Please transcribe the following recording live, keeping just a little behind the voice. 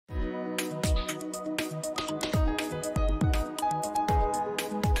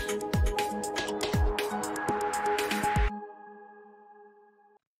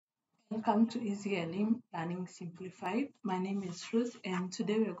Welcome to Easy Learning Simplified. My name is Ruth, and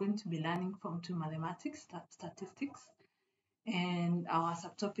today we are going to be learning Form 2 Mathematics, Statistics, and our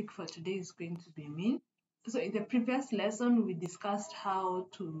subtopic for today is going to be mean. So in the previous lesson, we discussed how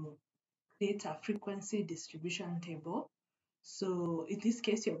to create a frequency distribution table. So in this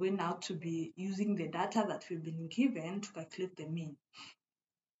case, you're going now to be using the data that we've been given to calculate the mean.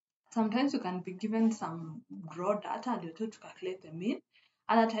 Sometimes you can be given some raw data and you're told to calculate the mean.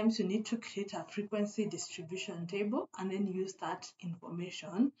 Other times you need to create a frequency distribution table and then use that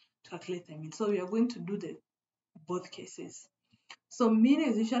information to calculate the mean. So we are going to do the both cases. So mean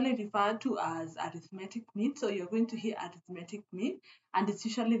is usually referred to as arithmetic mean. So you're going to hear arithmetic mean, and it's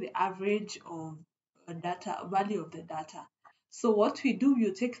usually the average of a data value of the data. So what we do,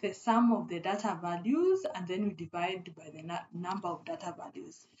 you take the sum of the data values and then we divide by the number of data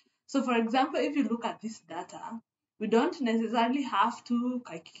values. So for example, if you look at this data, we don't necessarily have to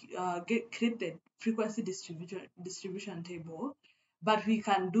create the frequency distribution table, but we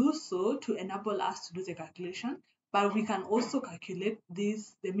can do so to enable us to do the calculation. But we can also calculate the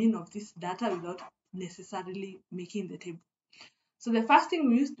mean of this data without necessarily making the table. So the first thing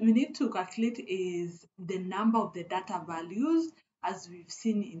we need to calculate is the number of the data values as we've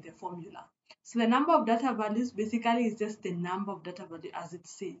seen in the formula. So the number of data values basically is just the number of data value as it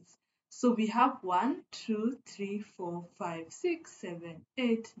says. So we have 1, 2, 3, 4, 5, 6, 7,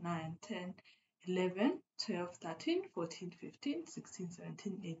 8, 9, 10, 11, 12, 13, 14, 15, 16,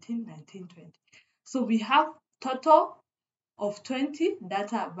 17, 18, 19, 20. So we have total of 20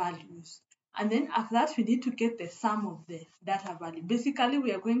 data values. And then after that, we need to get the sum of the data value. Basically,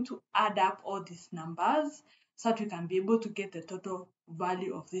 we are going to add up all these numbers so that we can be able to get the total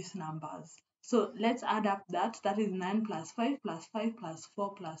value of these numbers. So let's add up that. That is 9 plus 5 plus 5 plus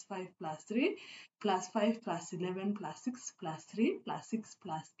 4 plus 5 plus 3 plus 5 plus 11 plus 6 plus 3 plus 6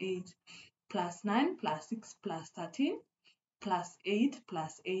 plus 8 plus 9 plus 6 plus 13 plus 8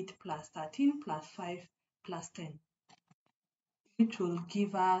 plus 8 plus 13 plus 5 plus 10. Which will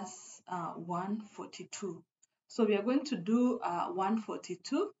give us 142. So we are going to do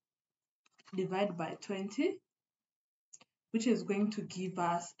 142 divided by 20, which is going to give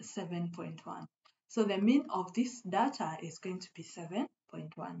us 7.1. So the mean of this data is going to be 7.1.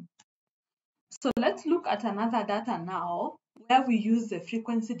 So let's look at another data now where we use the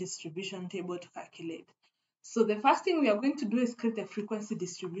frequency distribution table to calculate. So the first thing we are going to do is create a frequency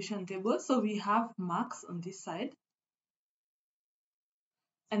distribution table. So we have max on this side.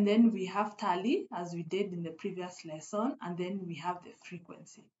 And then we have tally as we did in the previous lesson, and then we have the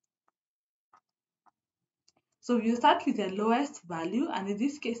frequency. So you start with the lowest value, and in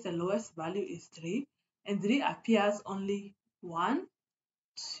this case, the lowest value is 3, and 3 appears only 1,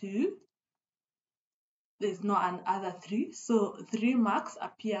 2, there's no another 3, so 3 max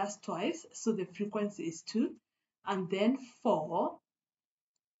appears twice, so the frequency is 2, and then 4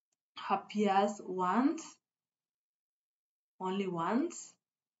 appears once, only once,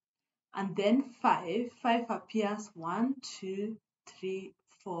 and then 5 appears 1, 2, 3,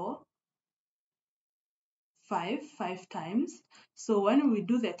 4, 5 times. So when we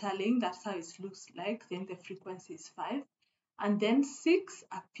do the tallying, that's how it looks like. Then the frequency is 5. And then 6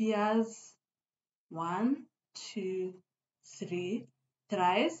 appears 1, 2, 3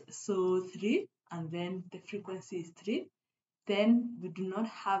 thrice. So 3, and then the frequency is 3. Then we do not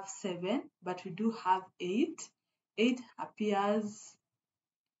have 7, but we do have 8. 8 appears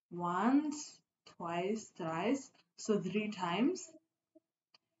once, twice, thrice. So 3 times.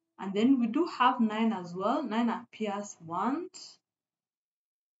 And then we do have 9 as well. 9 appears once,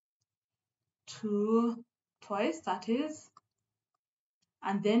 2 twice, that is.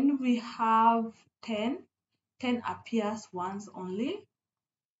 And then we have 10. 10 appears once only.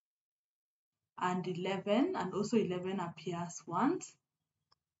 And 11, and also 11 appears once.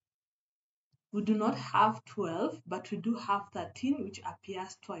 We do not have 12, but we do have 13, which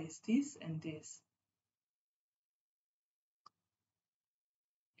appears twice, this and this.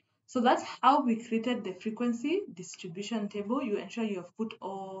 So that's how we created the frequency distribution table. You ensure you have put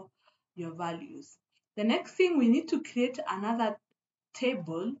all your values. The next thing, we need to create another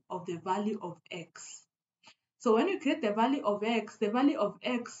table of the value of x. So when you create the value of x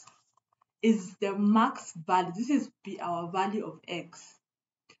is the max value. This is our value of x.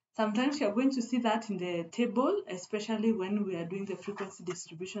 Sometimes you're going to see that in the table, especially when we are doing the frequency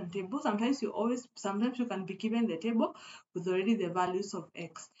distribution table. Sometimes you can be given the table with already the values of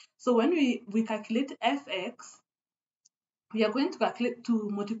x. So when we calculate fx, we are going to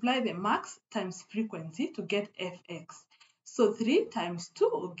multiply the max times frequency to get fx. So 3 times 2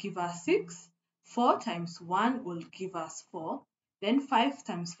 will give us 6. 4 times 1 will give us 4. Then 5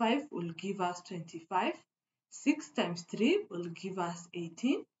 times 5 will give us 25. 6 times 3 will give us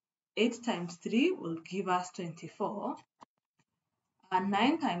 18. 8 times 3 will give us 24. And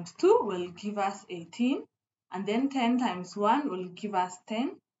 9 times 2 will give us 18. And then 10 times 1 will give us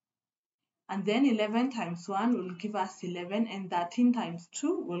 10. And then 11 times 1 will give us 11. And 13 times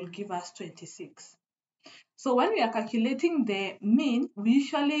 2 will give us 26. So when we are calculating the mean, we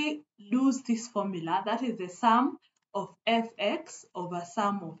usually use this formula, that is the sum of fx over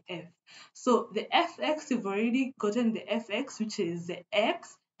sum of f. So the fx, you've already gotten the fx, which is the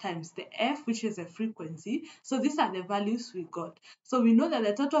x, times the f, which is the frequency. So these are the values we got. So we know that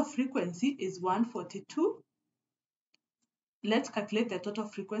the total frequency is 142. Let's calculate the total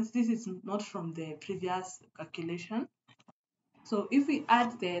frequency. This is not from the previous calculation. So if we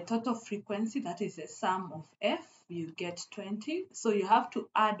add the total frequency, that is the sum of f, you get 20. So you have to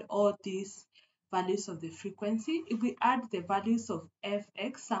add all these values of the frequency. If we add the values of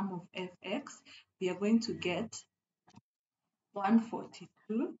fx, sum of fx, we are going to get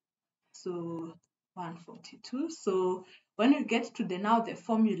 142. So 142. So when we get to the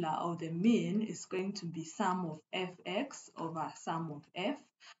formula of the mean is going to be sum of fx over sum of f.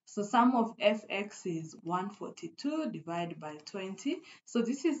 So sum of fx is 142 divided by 20. So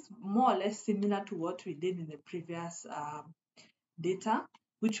this is more or less similar to what we did in the previous data,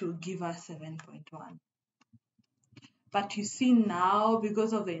 which will give us 7.1. But you see now,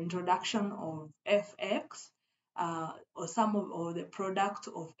 because of the introduction of fx, or the product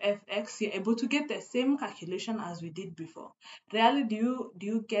of fx, you're able to get the same calculation as we did before. Rarely do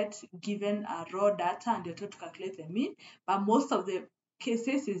you get given a raw data and you're told to calculate the mean, but most of the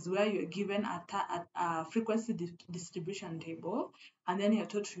cases is where you're given a frequency distribution table, and then you're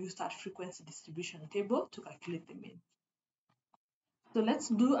told to use that frequency distribution table to calculate the mean. So let's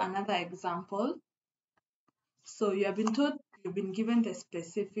do another example. So you have been told, you've been given the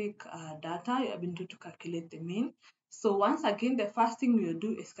specific data, you have been told to calculate the mean. So once again, the first thing we'll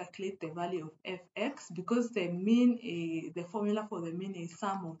do is calculate the value of fx, because the mean, the formula for the mean is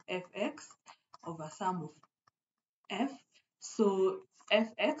sum of fx over sum of f. So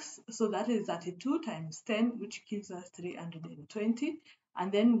fx, so that is 32 times 10, which gives us 320.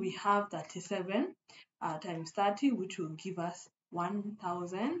 And then we have 37 times 30, which will give us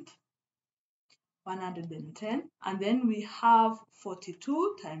 1,110. And then we have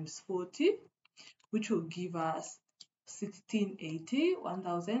 42 times 40, which will give us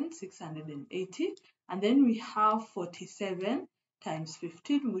 1,680. And then we have 47 times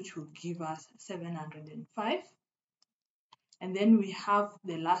 15, which will give us 705. And then we have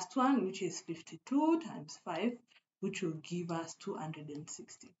the last one, which is 52 times 5, which will give us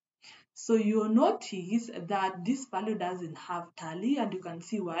 260. So you'll notice that this value doesn't have tally, and you can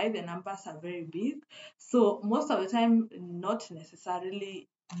see why. The numbers are very big. So most of the time, not necessarily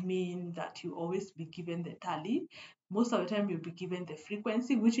mean that you always be given the tally. Most of the time, you'll be given the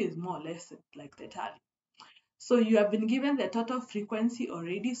frequency, which is more or less like the tally. So you have been given the total frequency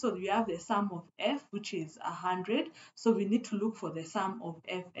already. So we have the sum of f, which is 100. So we need to look for the sum of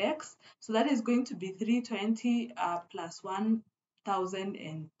fx. So that is going to be 320 plus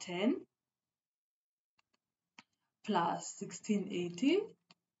 1,010 plus 1680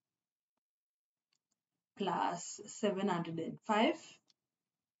 plus 705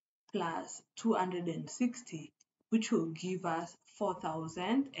 plus 260, which will give us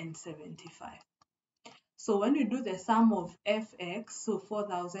 4,075. So when you do the sum of fx, so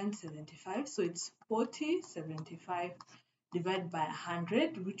 4,075, so it's 4075 divided by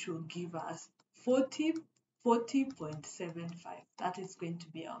 100, which will give us 40.75. That is going to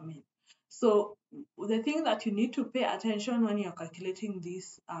be our mean. So the thing that you need to pay attention when you're calculating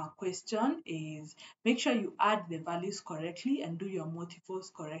this question is make sure you add the values correctly and do your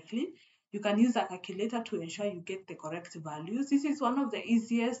multiples correctly. You can use a calculator to ensure you get the correct values. This is one of the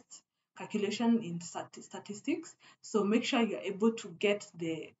easiest calculation in statistics. So make sure you're able to get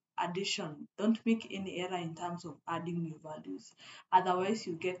the addition. Don't make any error in terms of adding new values. Otherwise,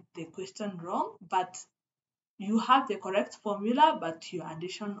 you get the question wrong, but you have the correct formula, but your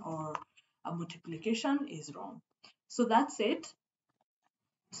addition or a multiplication is wrong. So that's it.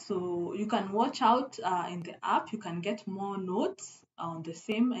 So you can watch out in the app. You can get more notes on the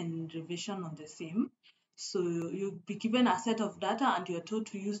same and revision on the same. So you'll be given a set of data and you're told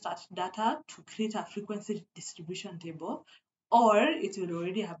to use that data to create a frequency distribution table, or it will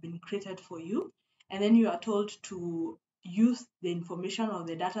already have been created for you. And then you are told to use the information or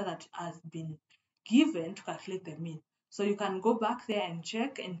the data that has been given to calculate the mean. So you can go back there and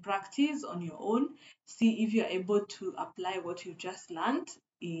check and practice on your own, see if you're able to apply what you just learned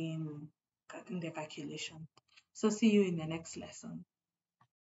in the calculation. So see you in the next lesson.